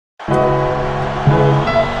I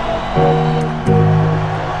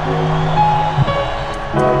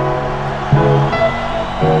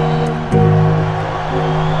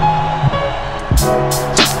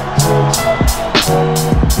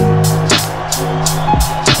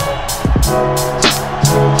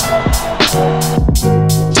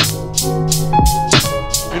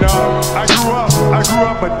grew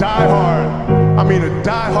up a diehard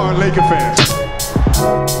Laker fan.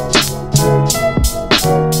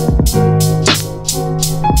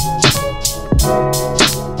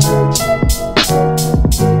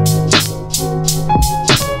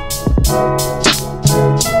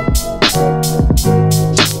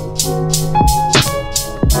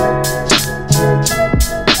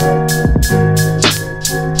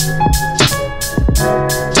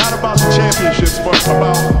 Not about the championships, but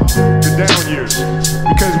about the down years.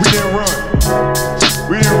 Because we didn't run.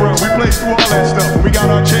 We played through all that stuff, and we got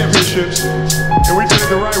our championships, and we did it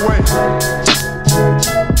the right way.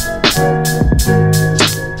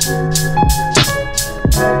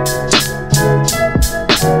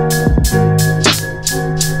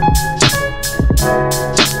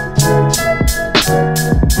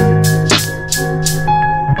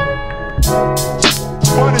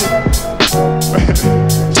 Funny,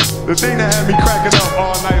 the thing that had me cracking up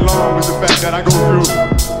all night long was the fact that I go through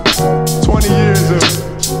 20 years of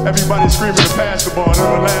everybody screaming to pass the ball, and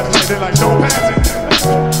on the last night they're like, don't pass it.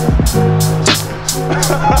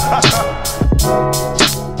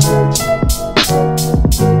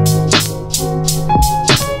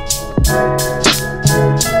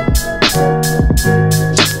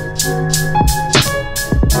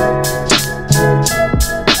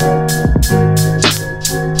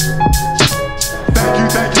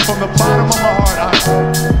 Thank you from the bottom of my heart.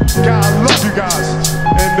 God, I love you guys,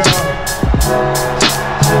 and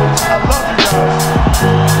I love you guys,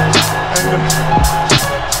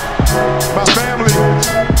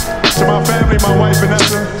 and my family, my wife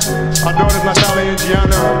Vanessa, our daughters Natalia and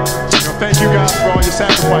Gianna, thank you guys for all your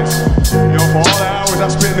sacrifice, for all the hours I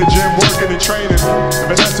spent in the gym working and training, and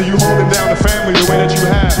Vanessa, you holding down the family the way that you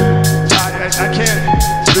have. I can't,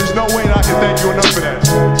 there's no way that I can thank you enough for that,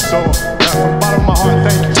 so from the bottom of my heart,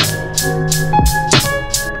 thank you.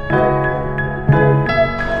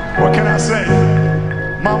 What can I say?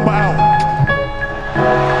 Mamba out.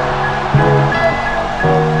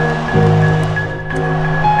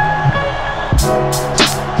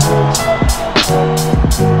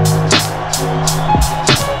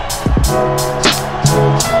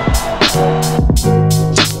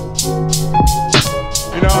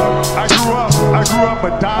 I grew up a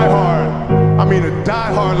diehard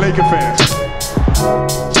Laker fan.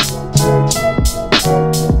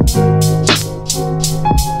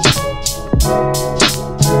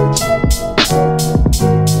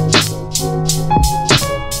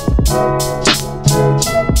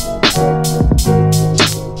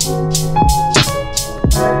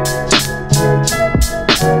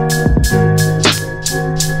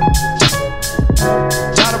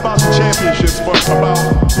 Not about the championships, but about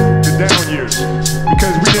the down years.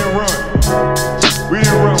 Because we didn't run. We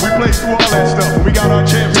played through all that stuff, and we got our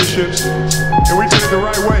championships, and we did it the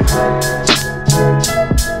right way.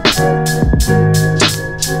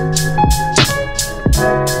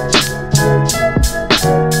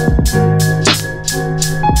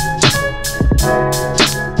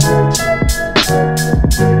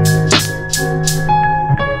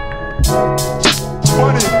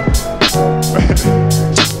 Funny,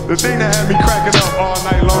 the thing that had me cracking up all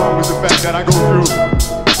night long was the fact that I go through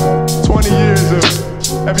 20 years of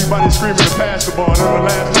everybody screaming to pass the ball, and on the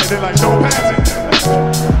last night they're like, don't pass it.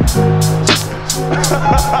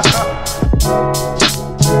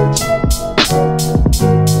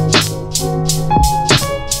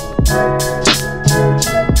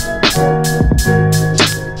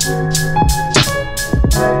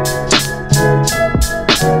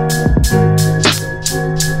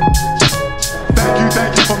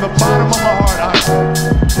 Thank you from the bottom of my heart.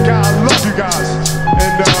 God, I love you guys,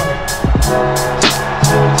 and I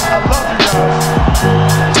love you guys,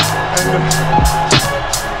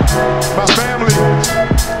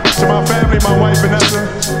 and my family, my wife Vanessa,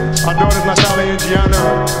 our daughters Natalia and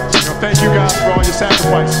Gianna, thank you guys for all your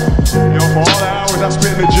sacrifice, for all the hours I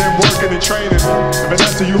spent in the gym working and training, and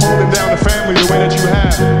Vanessa, you holding down the family the way that you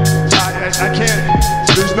have. I can't,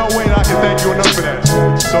 there's no way that I can thank you enough for that,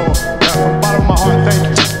 so from the bottom of my heart, thank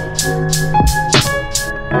you.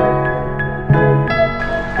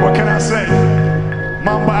 What can I say?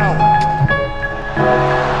 Mamba out.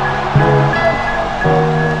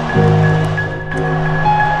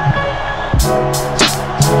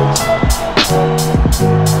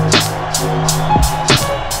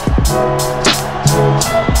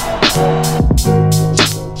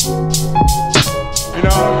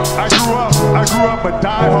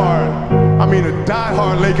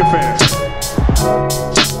 die-hard Laker fan.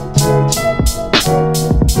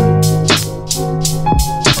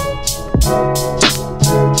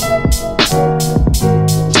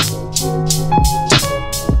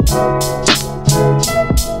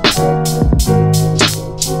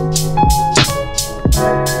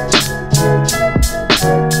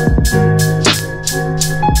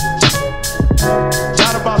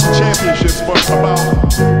 Championships, but about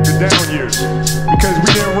the down years, because we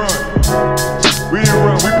didn't run. We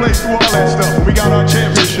played through all that stuff, and we got our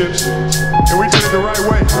championships, and we did it the right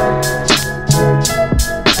way.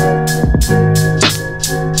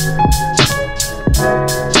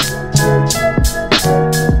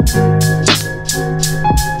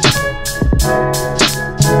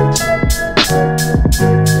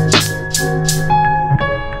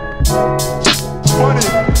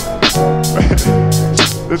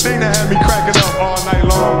 The thing that had me cracking up all night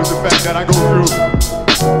long was the fact that I go through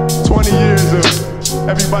 20 years of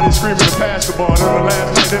everybody screaming to pass the ball, and on the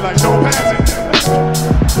last night they're like, don't pass it.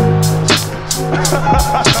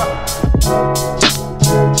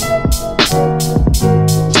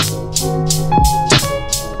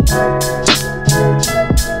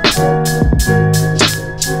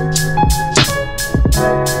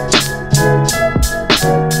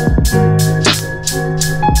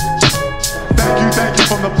 Thank you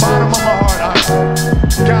from the bottom of my heart.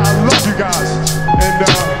 God, I love you guys, and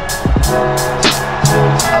I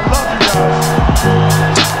love you guys,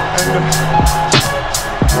 and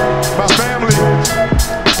my family,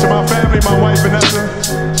 to my family, my wife Vanessa,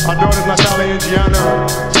 our daughters Natalia and Gianna.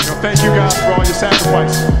 Thank you guys for all your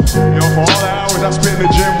sacrifice. For all the hours I spent in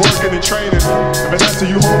the gym working and training, and Vanessa,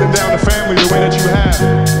 you holding down the family the way that you have.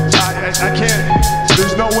 I can't.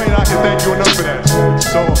 There's no way that I can thank you enough for that.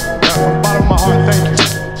 So, from the bottom of my heart, thank you.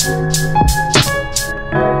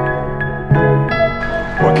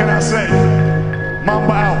 What can I say?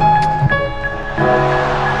 Mamba out.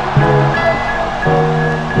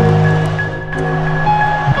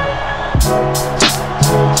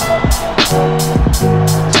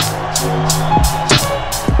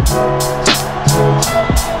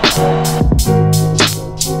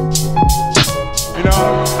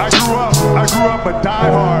 I grew up a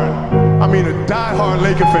die-hard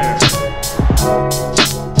Laker fan.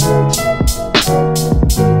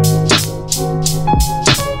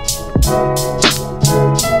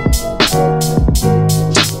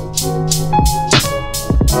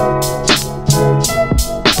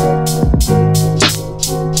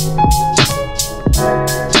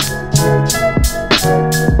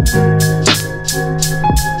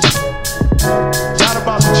 Not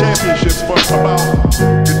about the championships, but about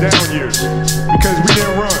the down years, because we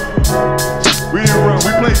didn't run.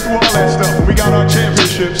 We played through all that stuff, and we got our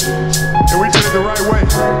championships, and we did it the right way.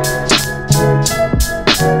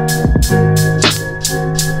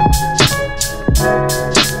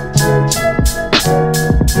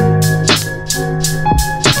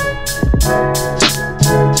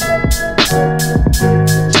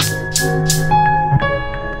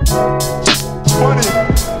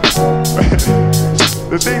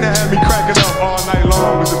 The thing that had me cracking up all night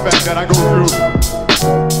long was the fact that I go through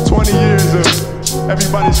 20 years of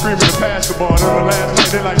everybody screaming to pass the ball, and on the last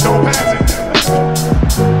night they're like, don't pass it.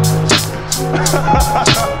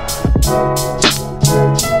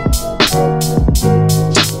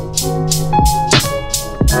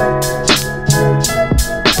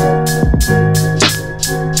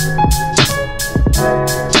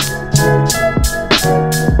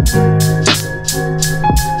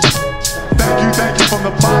 Thank you from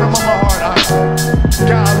the bottom of my heart.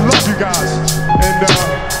 God, I love you guys, and I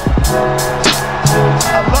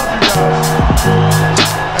love you guys,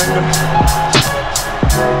 and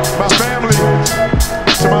my family,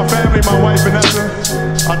 to my family, my wife Vanessa,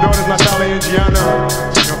 our daughters Natalia and Gianna.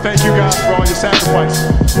 Thank you guys for all your sacrifice.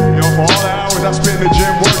 For all the hours I spent in the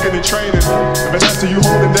gym working and training, and Vanessa, you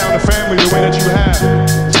holding down the family the way that you have.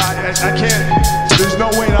 I can't. There's no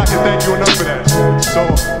way that I can thank you enough for that. So,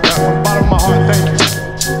 from the bottom of my heart, thank you.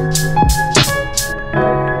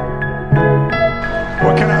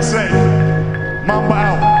 What can I say? Mamba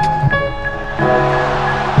out.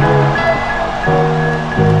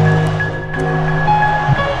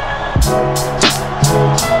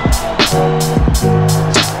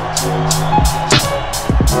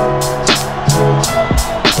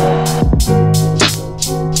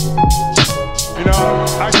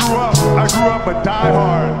 I grew up a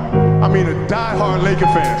die-hard Laker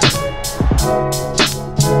fan.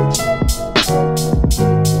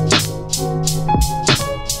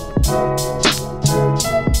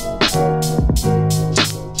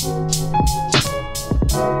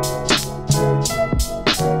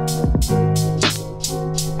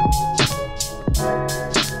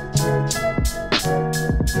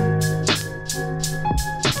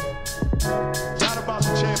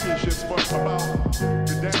 much about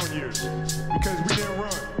the down years because we didn't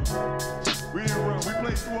run. We didn't run. We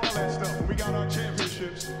played through all that stuff and we got our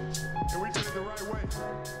championships and we did it the right way.